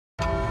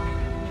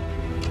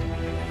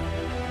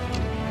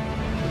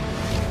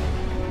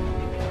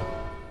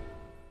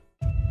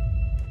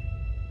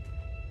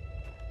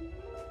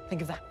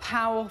Think of that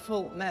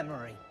powerful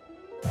memory.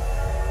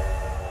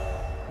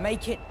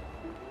 Make it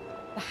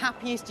the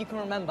happiest you can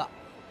remember.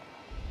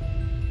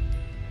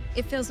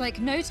 It feels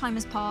like no time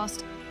has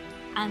passed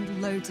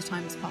and loads of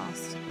time has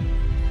passed.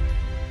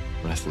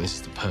 I think this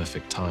is the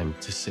perfect time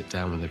to sit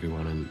down with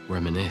everyone and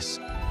reminisce.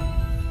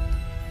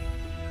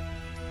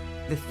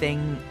 The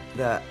thing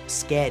that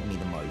scared me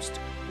the most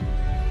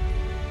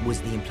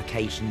was the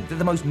implication that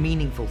the most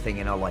meaningful thing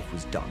in our life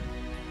was done.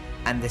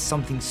 And there's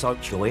something so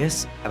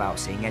joyous about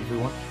seeing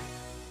everyone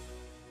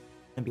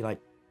and be like,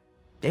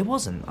 it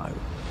wasn't though.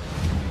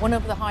 One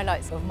of the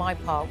highlights of my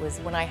part was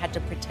when I had to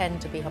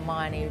pretend to be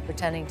Hermione,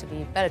 pretending to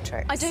be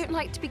Bellatrix. I don't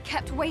like to be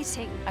kept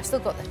waiting. I've still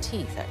got the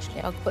teeth, actually.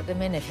 I'll put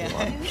them in if you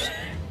want.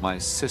 My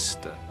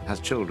sister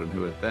has children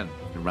who are then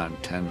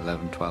around 10,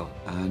 11, 12.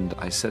 And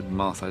I said,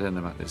 Martha, I don't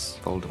know about this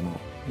Voldemort.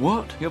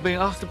 What? You're being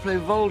asked to play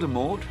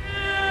Voldemort?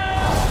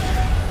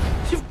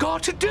 You've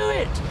got to do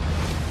it!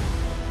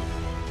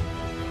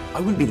 I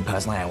wouldn't be the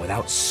person I am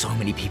without so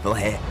many people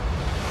here.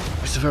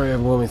 It's a very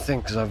overwhelming thing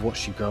because I've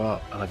watched you grow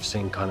up and I've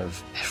seen kind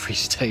of every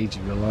stage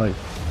of your life.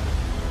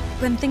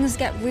 When things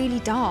get really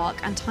dark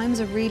and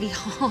times are really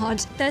hard,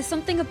 there's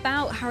something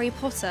about Harry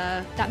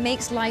Potter that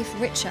makes life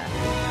richer.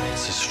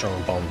 It's a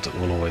strong bond that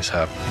we'll always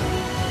have.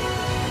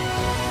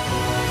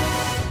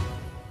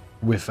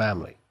 We're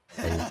family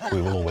and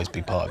we will always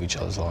be part of each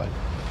other's life.